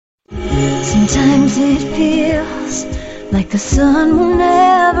Sometimes it feels like the sun will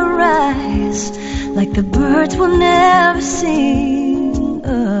never rise, like the birds will never sing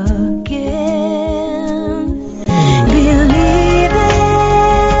again. Believe in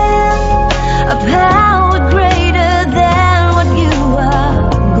a power greater than what you are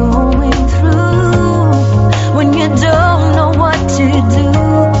going through. When you don't know what to do,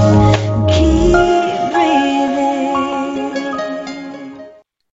 keep breathing.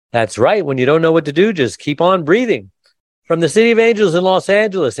 That's right. When you don't know what to do, just keep on breathing. From the City of Angels in Los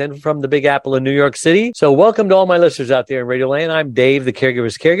Angeles and from the Big Apple in New York City. So welcome to all my listeners out there in Radio Land. I'm Dave, the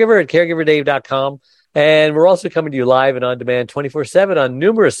Caregiver's Caregiver at caregiverdave.com. And we're also coming to you live and on demand 24/7 on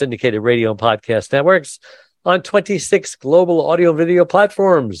numerous syndicated radio and podcast networks on 26 global audio and video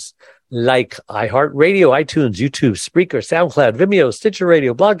platforms like iHeartRadio, iTunes, YouTube, Spreaker, SoundCloud, Vimeo, Stitcher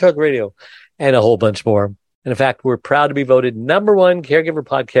Radio, Blog Talk Radio, and a whole bunch more. And in fact, we're proud to be voted #1 caregiver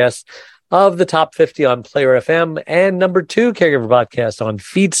podcast of the top 50 on Player FM and #2 caregiver podcast on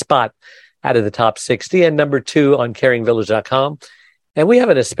FeedSpot out of the top 60 and #2 on caringvillage.com. And we have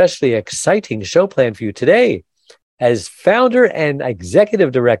an especially exciting show planned for you today. As founder and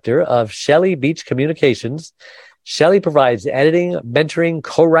executive director of Shelly Beach Communications, Shelly provides editing, mentoring,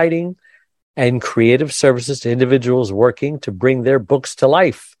 co-writing, and creative services to individuals working to bring their books to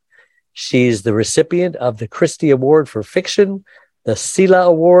life. She's the recipient of the Christy Award for Fiction, the Selah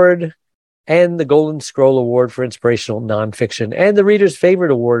Award, and the Golden Scroll Award for Inspirational Nonfiction, and the Reader's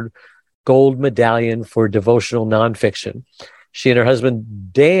Favorite Award, Gold Medallion for Devotional Nonfiction. She and her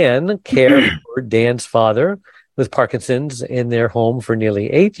husband, Dan, care for Dan's father with Parkinson's in their home for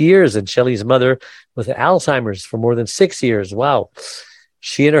nearly 8 years, and Shelly's mother with Alzheimer's for more than 6 years. Wow.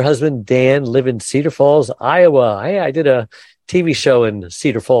 She and her husband, Dan, live in Cedar Falls, Iowa. I did a TV show in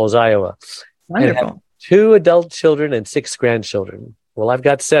Cedar Falls, Iowa. Wonderful. And have 2 adult children and 6 grandchildren. Well, I've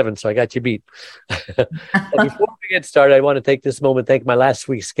got 7, so I got you beat. But before we get started, I want to take this moment to thank my last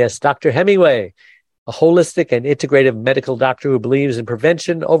week's guest, Dr. Hemingway, a holistic and integrative medical doctor who believes in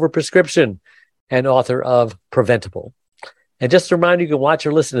prevention over prescription and author of Preventable. And just a reminder, you can watch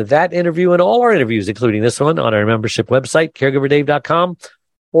or listen to that interview and all our interviews, including this one, on our membership website, caregiverdave.com,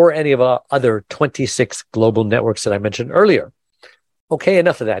 or any of our other 26 global networks that I mentioned earlier. Okay,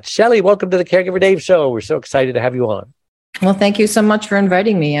 enough of that. Shelly, welcome to the Caregiver Dave Show. We're so excited to have you on. Well, thank you so much for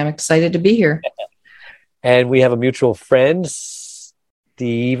inviting me. I'm excited to be here. And we have a mutual friend,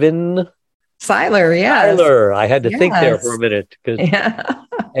 Stephen Seiler, yes. Seiler. I had to think there for a minute. Yeah.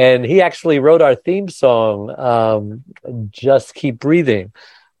 And he actually wrote our theme song, Just Keep Breathing.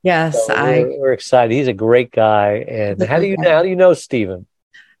 Yes. So we're excited. He's a great guy. And how do you know Stephen?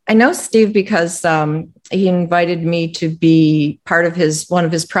 I know Steve because he invited me to be part of one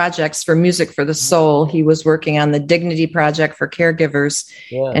of his projects for Music for the Soul. He was working on the Dignity Project for caregivers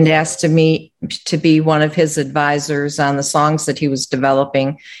and asked me to be one of his advisors on the songs that he was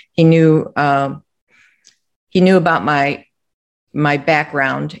developing. He knew about my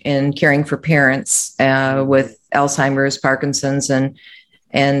background in caring for parents with Alzheimer's, Parkinson's,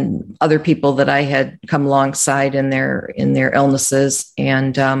 and other people that I had come alongside in their illnesses.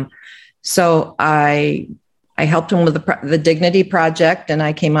 And so I helped him with the Dignity Project, and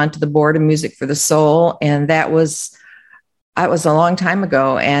I came onto the board of Music for the Soul. And that was a long time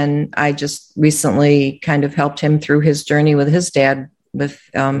ago. And I just recently kind of helped him through his journey with his dad, with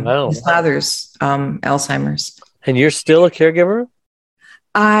his father's Alzheimer's. And you're still a caregiver?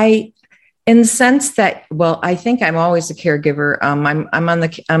 In the sense that, well, I think I'm always a caregiver. I'm on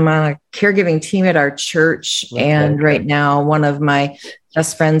a caregiving team at our church, and right now one of my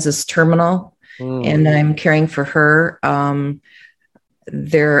best friends is terminal, and I'm caring for her.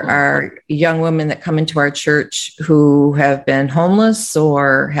 There are young women that come into our church who have been homeless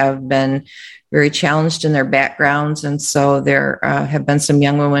or have been very challenged in their backgrounds, and so there have been some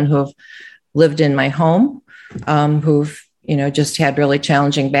young women who have lived in my home, who've just had really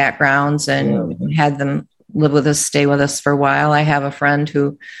challenging backgrounds and had them live with us, stay with us for a while. I have a friend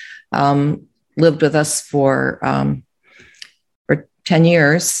who lived with us for 10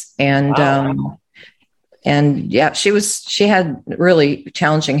 years. And, she had really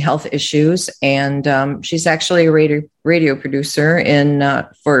challenging health issues. And she's actually a radio producer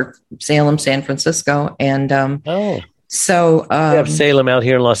for Salem, San Francisco. And so we have Salem out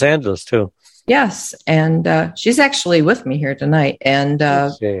here in Los Angeles too. Yes, and she's actually with me here tonight, and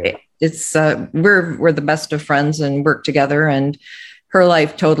it's we're the best of friends and work together. And her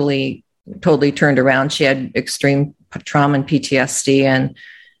life totally turned around. She had extreme trauma and PTSD, and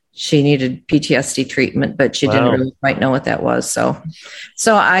she needed PTSD treatment, but she didn't really quite know what that was. So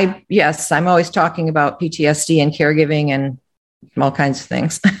I'm always talking about PTSD and caregiving and all kinds of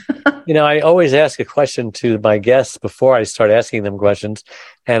things. I always ask a question to my guests before I start asking them questions,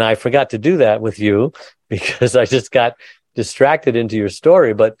 and I forgot to do that with you because I just got distracted into your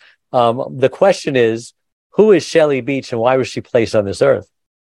story. But the question is, who is Shelly Beach, and why was she placed on this earth?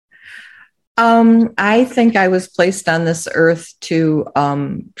 I think I was placed on this earth to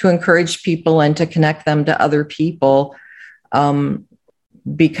encourage people and to connect them to other people,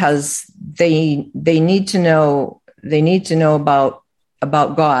 because they need to know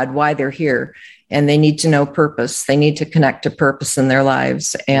about God, why they're here, and they need to know purpose. They need to connect to purpose in their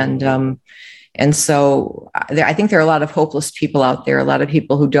lives, and so I think there are a lot of hopeless people out there, a lot of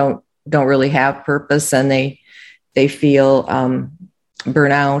people who don't really have purpose, and they feel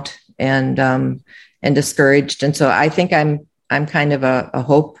burnout and discouraged. And so I think I'm kind of a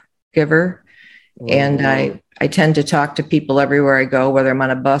hope giver, and I tend to talk to people everywhere I go, whether I'm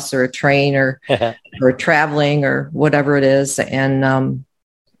on a bus or a train or traveling or whatever it is, and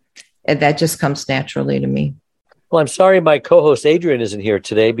that just comes naturally to me. Well, I'm sorry my co-host Adrian isn't here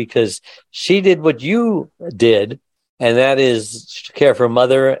today because she did what you did, and that is to care for her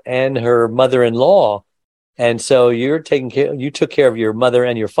mother and her mother-in-law. And so you took care of your mother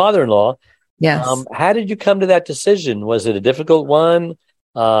and your father-in-law. Yes. How did you come to that decision? Was it a difficult one?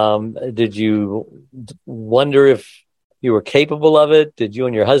 Did you wonder if you were capable of it? Did you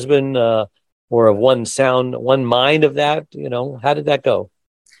and your husband were of one mind of that? How did that go?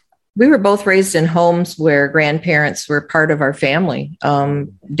 We were both raised in homes where grandparents were part of our family.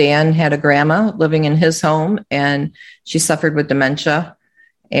 Dan had a grandma living in his home, and she suffered with dementia.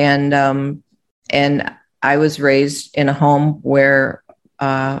 And I was raised in a home where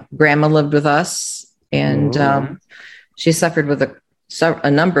grandma lived with us, and she suffered with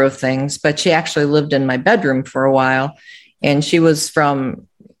a number of things, but she actually lived in my bedroom for a while, and she was from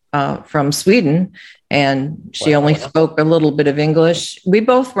Sweden, and she only spoke a little bit of English. We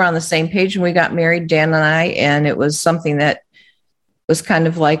both were on the same page when we got married, Dan and I, and it was something that was kind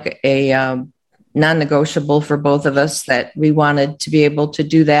of like a non-negotiable for both of us, that we wanted to be able to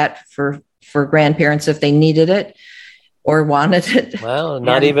do that for grandparents if they needed it or wanted it. Well,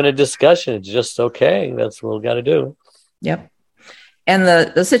 not even a discussion. It's just, okay, that's what we got to do. Yep. And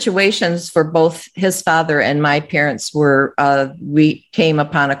the situations for both his father and my parents were, we came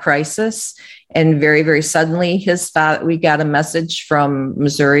upon a crisis, and very, very suddenly we got a message from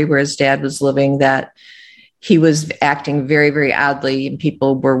Missouri, where his dad was living, that he was acting very, very oddly, and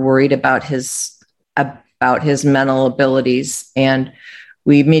people were worried about his mental abilities. And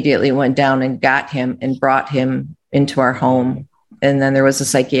we immediately went down and got him and brought him into our home. And then there was a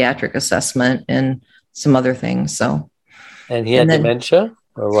psychiatric assessment and some other things. And he had dementia,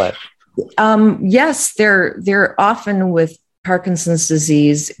 or what? Yes, they're often with Parkinson's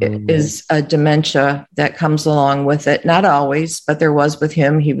disease is a dementia that comes along with it. Not always, but there was with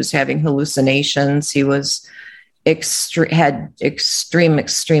him. He was having hallucinations. He was had extreme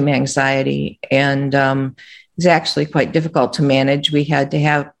anxiety, and it was actually quite difficult to manage. We had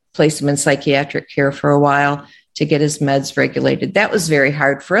to place him in psychiatric care for a while to get his meds regulated. That was very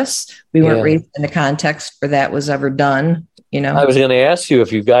hard for us. We weren't raised in a context where that was ever done. I was going to ask you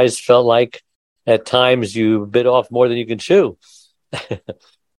if you guys felt like at times you bit off more than you can chew.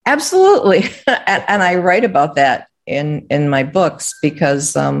 Absolutely. And I write about that in my books,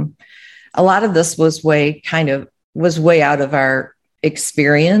 because a lot of this was way out of our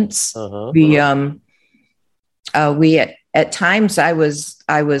experience. We at times I was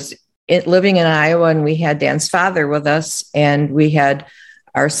living in Iowa, and we had Dan's father with us, and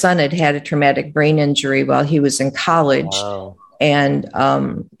our son had a traumatic brain injury while he was in college. Wow. And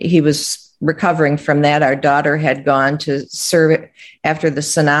he was recovering from that. Our daughter had gone to serve after the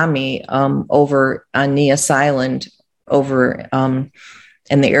tsunami over on Nias Island over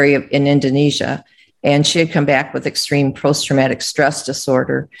in the area in Indonesia. And she had come back with extreme post-traumatic stress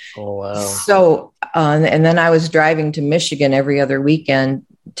disorder. Oh, wow. So, and then I was driving to Michigan every other weekend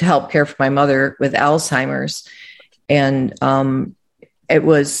to help care for my mother with Alzheimer's. And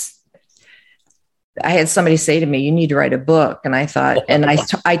I had somebody say to me, "You need to write a book." And I thought, and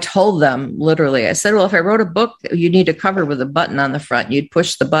I told them literally, I said, "Well, if I wrote a book, you need a cover with a button on the front. You'd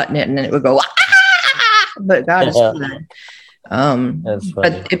push the button and then it would go, ah! But God is good."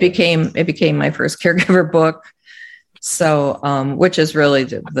 But it became my first caregiver book. So, which is really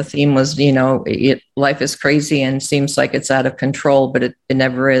the theme was, life is crazy and seems like it's out of control, but it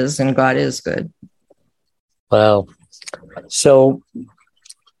never is. And God is good. Wow. So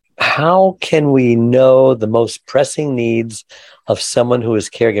how can we know the most pressing needs of someone who is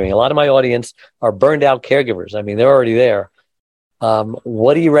caregiving? A lot of my audience are burned out caregivers. I mean, they're already there.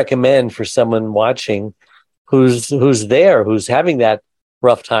 What do you recommend for someone watching who's there, who's having that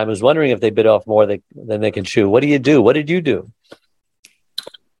rough time. I was wondering if they bit off more than they can chew. What do you do? What did you do?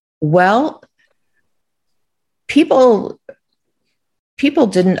 Well, people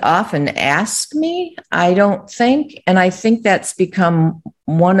didn't often ask me, I don't think. And I think that's become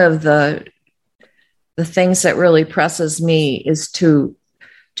one of the things that really presses me is to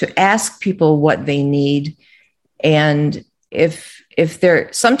ask people what they need. And if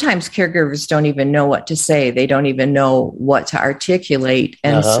they're, sometimes caregivers don't even know what to say. They don't even know what to articulate.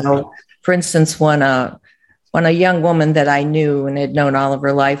 And so, for instance, when a young woman that I knew and had known all of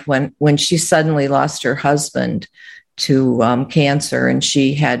her life, when she suddenly lost her husband to cancer, and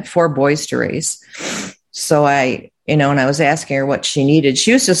she had 4 boys to raise. So and I was asking her what she needed.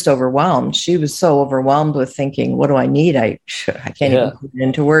 She was just overwhelmed. She was so overwhelmed with thinking, what do I need? I can't even put it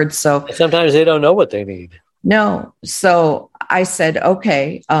into words. So sometimes they don't know what they need. No. So I said,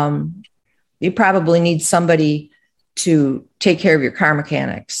 okay, you probably need somebody to take care of your car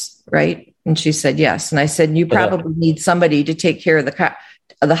mechanics, right? And she said, yes. And I said, you probably need somebody to take care of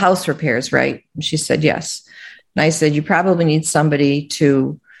the house repairs, right? And she said, yes. And I said, you probably need somebody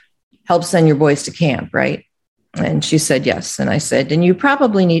to help send your boys to camp, right? And she said, yes. And I said, and you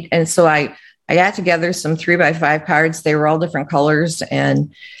probably need, and so I got together some 3x5 cards. They were all different colors.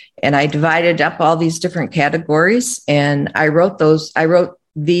 And I divided up all these different categories, and I wrote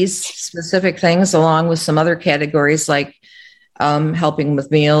these specific things along with some other categories like helping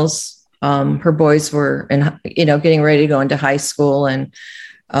with meals. Her boys were getting ready to go into high school, and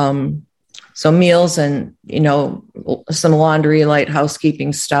so meals and, some laundry, light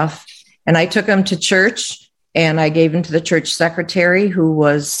housekeeping stuff. And I took them to church, and I gave them to the church secretary, who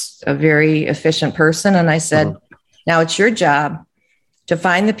was a very efficient person. And I said, now it's your job to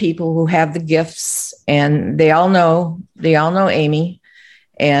find the people who have the gifts. And they all know Amy.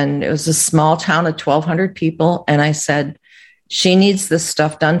 And it was a small town of 1,200 people. And I said, she needs this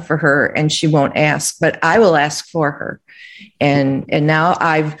stuff done for her, and she won't ask, but I will ask for her. And now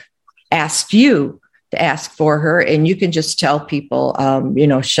I've asked you to ask for her, and you can just tell people,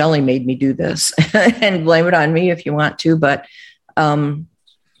 Shelly made me do this and blame it on me if you want to. But all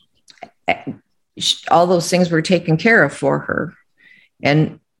those things were taken care of for her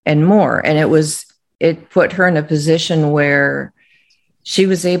and more. And it put her in a position where she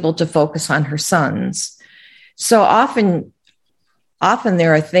was able to focus on her sons. So often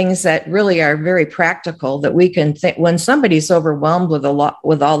there are things that really are very practical that we can think when somebody's overwhelmed with a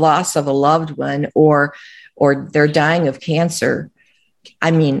loss of a loved one, or they're dying of cancer. I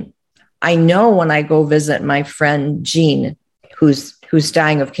mean, I know when I go visit my friend Jean, who's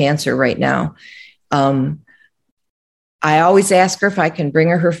dying of cancer right now, I always ask her if I can bring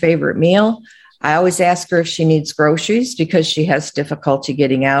her favorite meal. I always ask her if she needs groceries because she has difficulty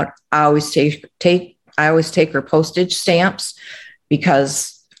getting out. I always take her postage stamps,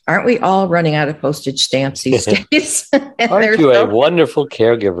 because aren't we all running out of postage stamps these days? Aren't you a wonderful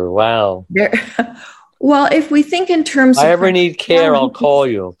caregiver? Wow. Well, if we think in terms if I ever need care, I'll call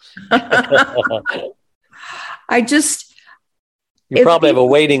you. You probably have a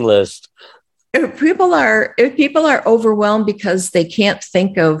waiting list. If people are overwhelmed because they can't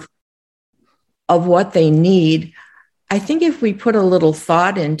think of what they need, I think if we put a little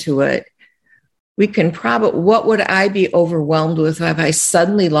thought into it, we can what would I be overwhelmed with if I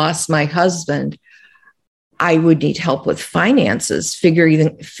suddenly lost my husband? I would need help with finances,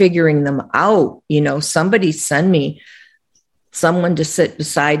 figuring them out. Somebody send me someone to sit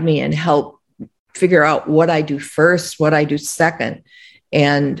beside me and help figure out what I do first, what I do second.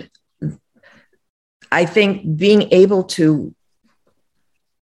 And I think being able to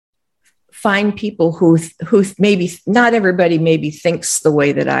find people who maybe not everybody maybe thinks the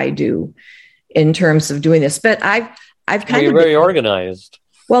way that I do in terms of doing this, but I've kind of very organized.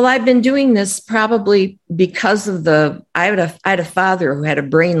 Well, I've been doing this probably because of I had a father who had a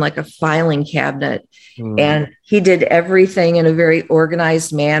brain like a filing cabinet, and he did everything in a very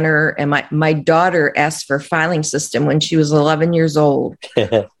organized manner. And my daughter asked for a filing system when she was 11 years old.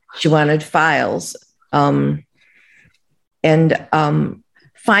 She wanted files, and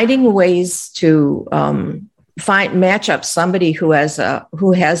finding ways to match up somebody who has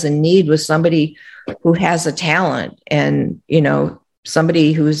a need with somebody who has a talent, and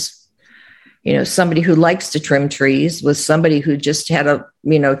somebody who likes to trim trees with somebody who just had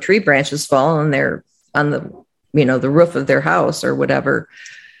tree branches fall on the roof of their house or whatever.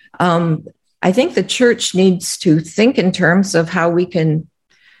 I think the church needs to think in terms of how we can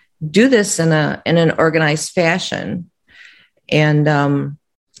do this in an organized fashion, and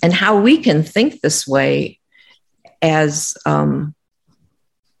how we can think this way as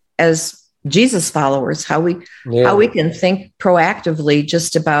Jesus followers, how we can think proactively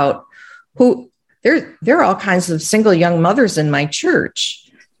just about who there are all kinds of single young mothers in my church.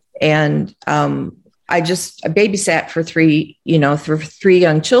 And I babysat for three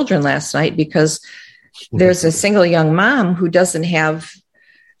young children last night, because there's a single young mom who doesn't have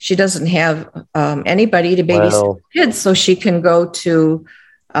anybody to babysit kids, so she can go to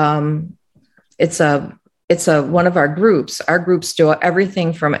it's one of our groups. Our groups do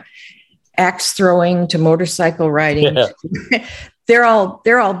everything from axe throwing to motorcycle riding. Yeah. They're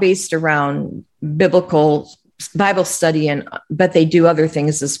all based around Bible study, but they do other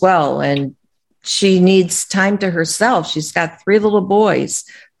things as well. And she needs time to herself. She's got 3 little boys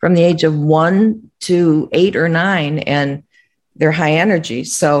from the age of 1 to 8 or 9, and they're high energy.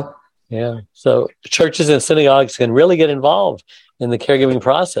 So churches and synagogues can really get involved in the caregiving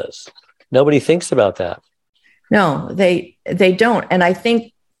process. Nobody thinks about that. No, they don't. And I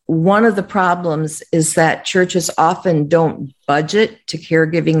think one of the problems is that churches often don't budget to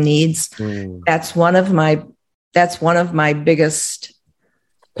caregiving needs. That's one of my biggest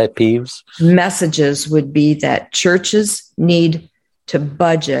pet peeves. Messages would be that churches need to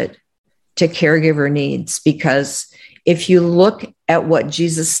budget to caregiver needs, because if you look at what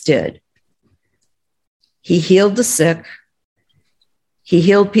Jesus did, he healed the sick, he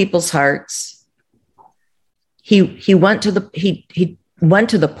healed people's hearts, he went to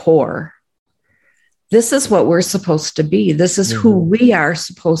the poor. This is what we're supposed to be. This is who we are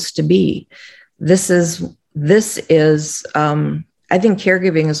supposed to be. This is I think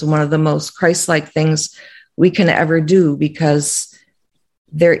caregiving is one of the most Christ-like things we can ever do, because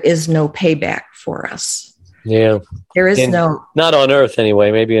there is no payback for us. Yeah. There is not on earth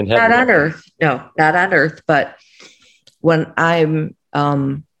anyway, maybe in heaven. Not on earth. No, not on earth. But when I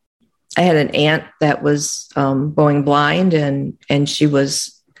had an aunt that was going blind, and she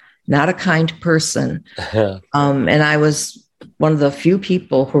was not a kind person. And I was one of the few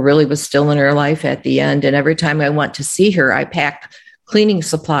people who really was still in her life at the end. And every time I went to see her, I packed cleaning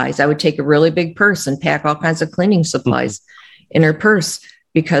supplies. I would take a really big purse and pack all kinds of cleaning supplies in her purse,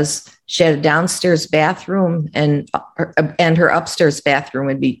 because she had a downstairs bathroom, and her upstairs bathroom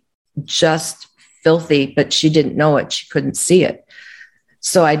would be just filthy, but she didn't know it. She couldn't see it.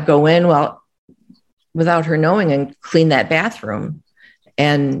 So I'd go in without her knowing and clean that bathroom.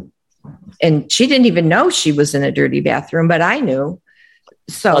 And she didn't even know she was in a dirty bathroom, but I knew.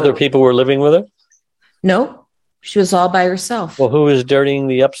 So other people were living with her? No, she was all by herself. Well, who was dirtying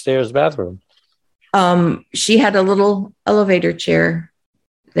the upstairs bathroom? She had a little elevator chair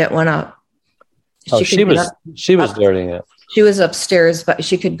that went up. She was dirtying it. She was upstairs, but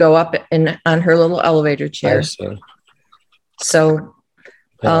she could go up on her little elevator chair. I see. So,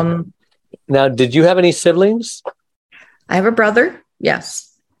 now, did you have any siblings? I have a brother. Yes.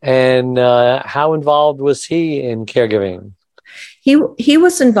 And how involved was he in caregiving? He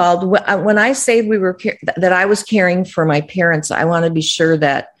was involved. When I say that I was caring for my parents, I want to be sure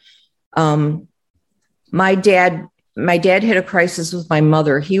that my dad hit a crisis with my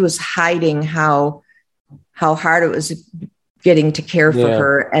mother. He was hiding how hard it was getting to care for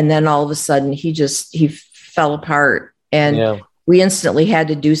her, and then all of a sudden he fell apart, and we instantly had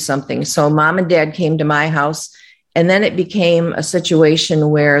to do something. So Mom and Dad came to my house. And then it became a situation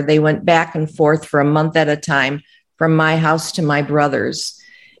where they went back and forth for a month at a time from my house to my brother's.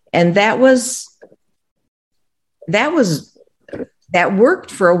 And that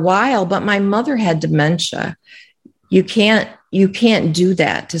worked for a while, but my mother had dementia. You can't do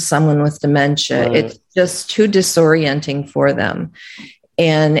that to someone with dementia. Right. It's just too disorienting for them.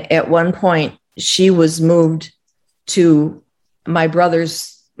 And at one point she was moved to my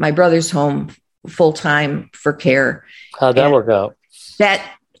brother's home full-time for care. How'd that work out?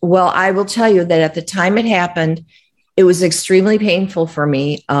 Well, I will tell you that at the time it happened, it was extremely painful for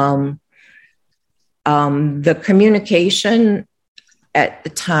me. The communication at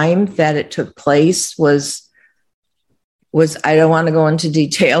the time that it took place was I don't want to go into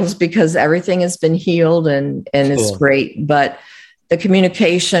details because everything has been healed and it's great, but the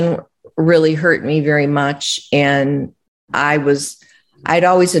communication really hurt me very much. And I'd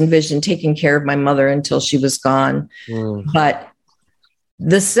always envisioned taking care of my mother until she was gone. But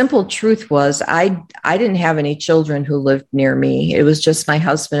the simple truth was I didn't have any children who lived near me. It was just my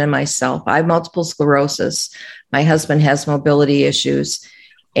husband and myself. I have multiple sclerosis. My husband has mobility issues.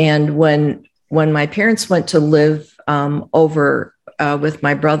 And when my parents went to live over with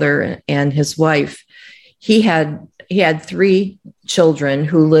my brother and his wife, he had 3 children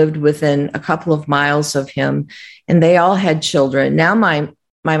who lived within a couple of miles of him, and they all had children. Now my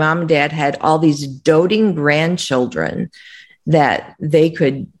mom and dad had all these doting grandchildren that they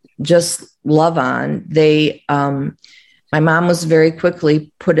could just love on. My mom was very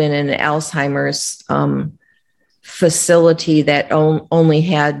quickly put in an Alzheimer's facility that only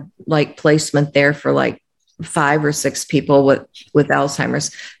had like placement there for like 5 or 6 people with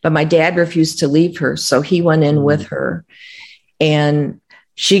Alzheimer's. But my dad refused to leave her, so he went in with her, and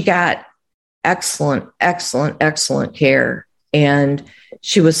she got excellent care. And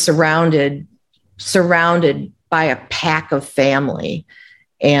she was surrounded by a pack of family.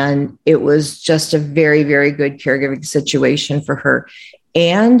 And it was just a very, very good caregiving situation for her.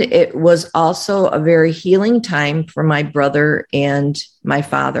 And it was also a very healing time for my brother and my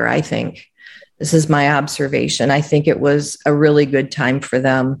father, I think. This is my observation. I think it was a really good time for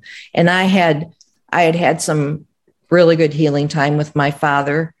them. And I had some really good healing time with my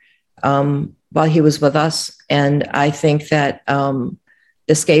father while he was with us. And I think that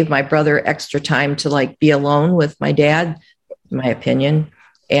this gave my brother extra time to like be alone with my dad, in my opinion.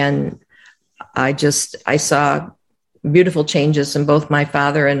 And I saw beautiful changes in both my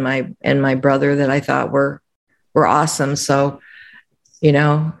father and my brother that I thought were awesome. So,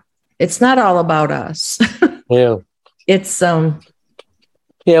 it's not all about us. Yeah. It's yeah,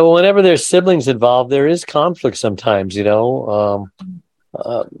 well, whenever there's siblings involved, there is conflict sometimes, but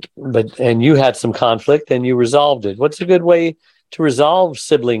you had some conflict and you resolved it. What's a good way to resolve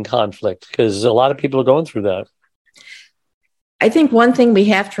sibling conflict? Because a lot of people are going through that. I think one thing we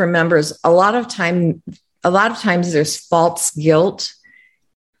have to remember is a lot of times there's false guilt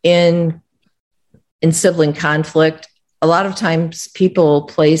in sibling conflict. A lot of times people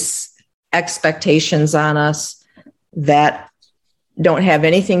place expectations on us that don't have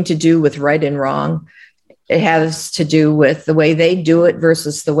anything to do with right and wrong. It has to do with the way they do it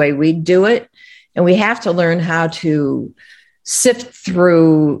versus the way we do it. And we have to learn how to sift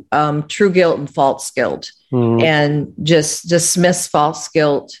through true guilt and false guilt, and just dismiss false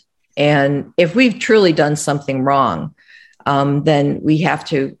guilt. And if we've truly done something wrong, then we have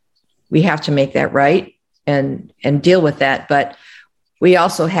to make that right and deal with that. But we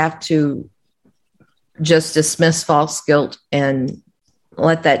also have to just dismiss false guilt and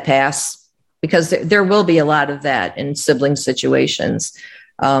let that pass, because there will be a lot of that in sibling situations.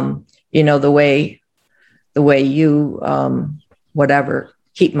 The way you, whatever,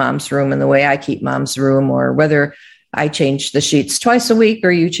 keep mom's room and the way I keep mom's room, or whether I change the sheets twice a week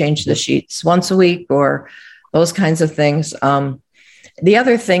or you change the sheets once a week, or those kinds of things. The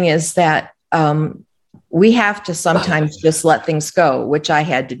other thing is that we have to sometimes just let things go, which I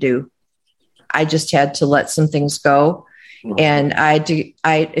had to do. I just had to let some things go. And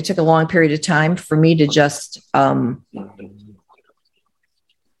it took a long period of time for me to just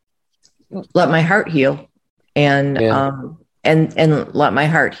let my heart heal and let my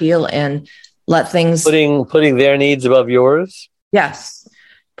heart heal and let things putting their needs above yours. Yes.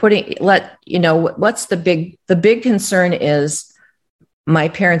 What's the big concern is my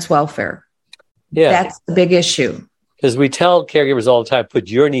parents' welfare. Yeah. That's the big issue. Because we tell caregivers all the time, put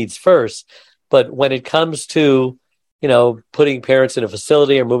your needs first. But when it comes to, putting parents in a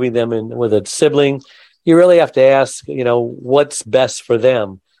facility or moving them in with a sibling, you really have to ask, what's best for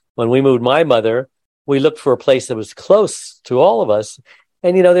them. When we moved my mother, we looked for a place that was close to all of us.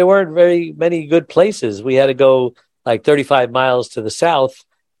 And, there weren't very many good places. We had to go like 35 miles to the south,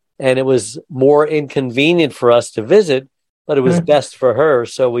 and it was more inconvenient for us to visit, but it was best for her.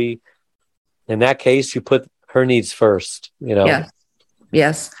 So in that case, you put her needs first,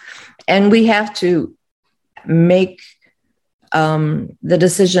 Yes. And we have to make the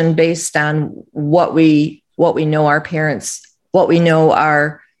decision based on what we know our parents, what we know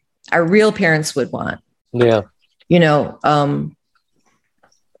our real parents would want. Yeah. I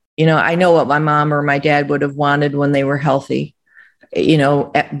know what my mom or my dad would have wanted when they were healthy,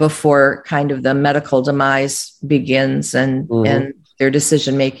 before kind of the medical demise begins and their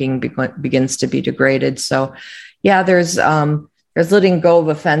decision-making begins to be degraded. So yeah, there's letting go of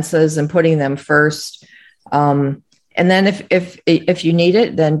offenses and putting them first. And then if you need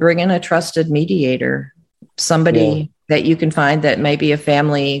it, then bring in a trusted mediator, somebody that you can find that may be a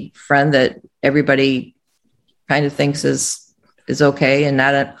family friend that everybody kind of thinks is okay and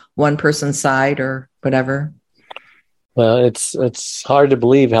not at one person's side or whatever. Well, it's hard to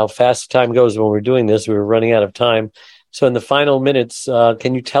believe how fast time goes when we're doing this. We're running out of time. So in the final minutes,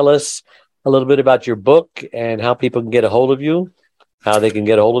 can you tell us a little bit about your book and how people can get a hold of you, how they can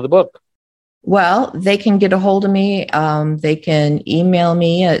get a hold of the book? Well, they can get a hold of me. They can email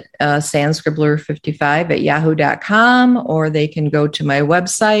me at sandscribbler55@yahoo.com, or they can go to my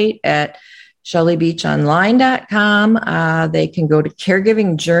website at shellybeachonline.com. They can go to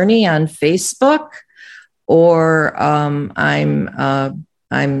Caregiving Journey on Facebook, or I'm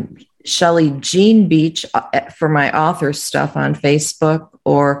I'm Shelly Beach for my author stuff on Facebook,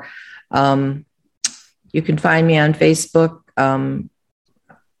 or you can find me on Facebook.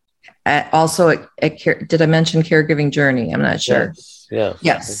 Did I mention Caregiving Journey? I'm not sure.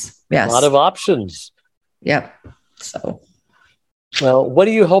 Yes. A lot of options. Yep. So, well, what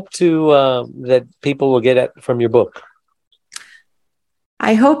do you hope to that people will get from your book?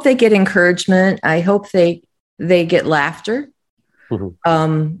 I hope they get encouragement. I hope they get laughter.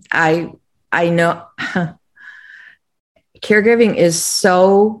 Mm-hmm. I know caregiving is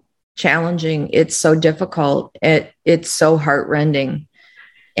so challenging. It's so difficult. It's so heartrending.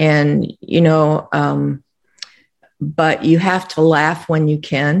 And, but you have to laugh when you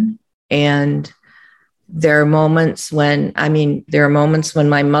can. And there are moments when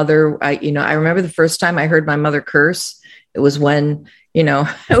my mother, I remember the first time I heard my mother curse. It was when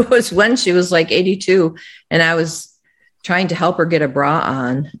she was like 82 and I was trying to help her get a bra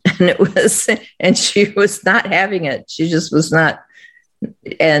on, and she was not having it. She just was not.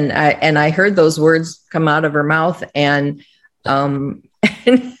 And I heard those words come out of her mouth, and I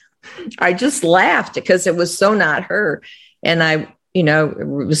just laughed because it was so not her. And I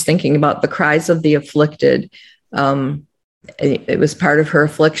was thinking about the cries of the afflicted. It was part of her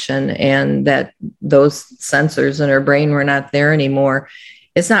affliction, and that those sensors in her brain were not there anymore.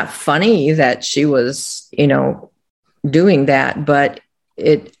 It's not funny that she was, doing that, but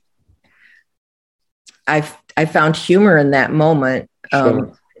I found humor in that moment,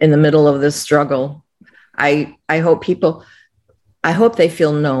 in the middle of this struggle. I hope they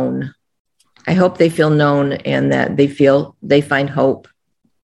feel known. I hope they feel known, and that they find hope.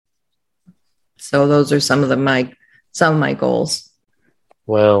 So those are some of my goals.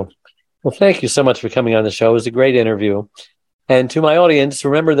 Well, thank you so much for coming on the show. It was a great interview. And to my audience,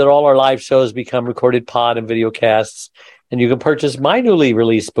 remember that all our live shows become recorded pod and video casts, and you can purchase my newly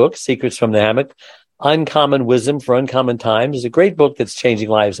released book, Secrets from the Hammock, Uncommon Wisdom for Uncommon Times. It's a great book that's changing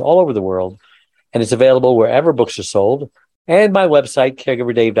lives all over the world, and it's available wherever books are sold. And my website,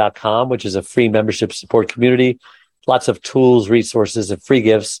 caregiverdave.com, which is a free membership support community, lots of tools, resources, and free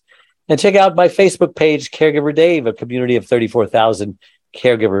gifts. And check out my Facebook page, Caregiver Dave, a community of 34,000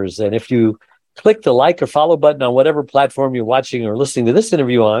 caregivers. And if you click the like or follow button on whatever platform you're watching or listening to this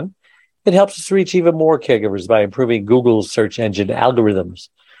interview on, it helps us reach even more caregivers by improving Google's search engine algorithms.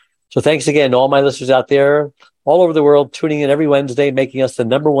 So thanks again to all my listeners out there all over the world, tuning in every Wednesday, making us the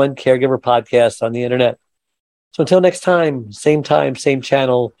 #1 caregiver podcast on the internet. So until next time, same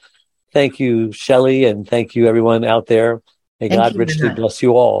channel. Thank you, Shelly, and thank you, everyone out there. May God richly bless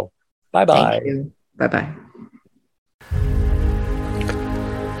you all. Bye-bye. Thank you. Bye-bye.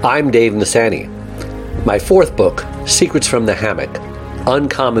 I'm Dave Nasani. My fourth book, Secrets from the Hammock,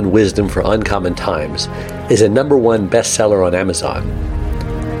 Uncommon Wisdom for Uncommon Times, is a #1 bestseller on Amazon.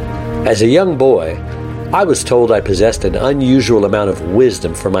 As a young boy, I was told I possessed an unusual amount of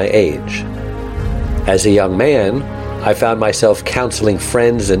wisdom for my age. As a young man, I found myself counseling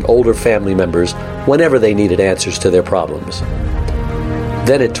friends and older family members whenever they needed answers to their problems.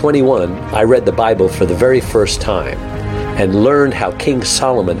 Then at 21, I read the Bible for the very first time and learned how King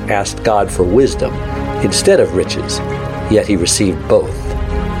Solomon asked God for wisdom instead of riches, yet he received both.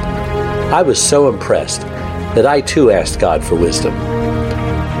 I was so impressed that I too asked God for wisdom.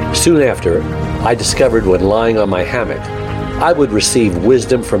 Soon after, I discovered when lying on my hammock, I would receive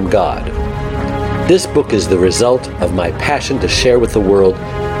wisdom from God. This book is the result of my passion to share with the world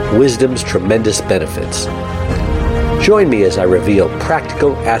wisdom's tremendous benefits. Join me as I reveal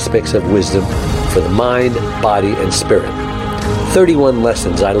practical aspects of wisdom for the mind, body, and spirit. 31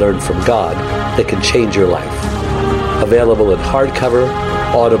 lessons I learned from God that can change your life. Available in hardcover,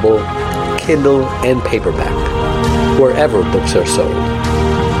 Audible, Kindle, and paperback, wherever books are sold.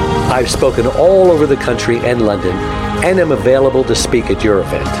 I've spoken all over the country and London, and am available to speak at your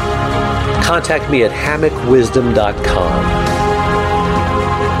event. Contact me at hammockwisdom.com.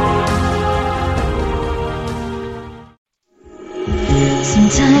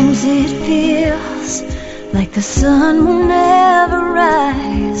 Sometimes it feels like the sun will never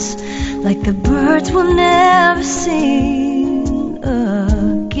rise, like the birds will never sing.